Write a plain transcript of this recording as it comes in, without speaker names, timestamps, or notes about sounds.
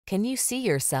Can you see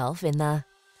yourself in the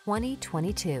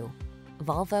 2022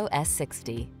 Volvo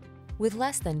S60? With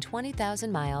less than 20,000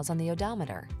 miles on the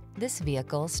odometer, this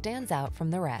vehicle stands out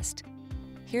from the rest.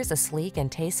 Here's a sleek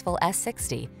and tasteful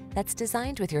S60 that's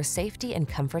designed with your safety and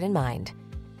comfort in mind.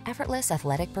 Effortless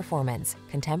athletic performance,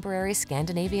 contemporary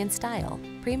Scandinavian style,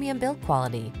 premium build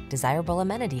quality, desirable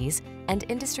amenities, and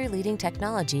industry-leading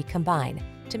technology combine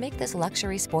to make this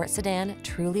luxury sports sedan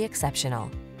truly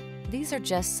exceptional. These are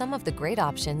just some of the great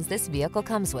options this vehicle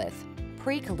comes with: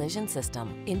 pre-collision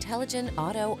system, intelligent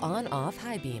auto on-off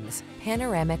high beams,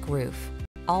 panoramic roof,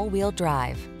 all-wheel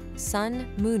drive,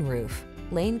 sun, moonroof,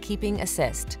 lane keeping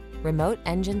assist, remote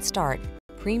engine start,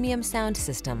 premium sound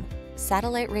system,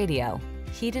 satellite radio,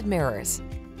 heated mirrors.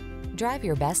 Drive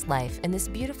your best life in this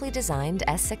beautifully designed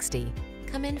S60.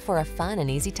 Come in for a fun and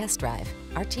easy test drive.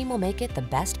 Our team will make it the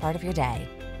best part of your day.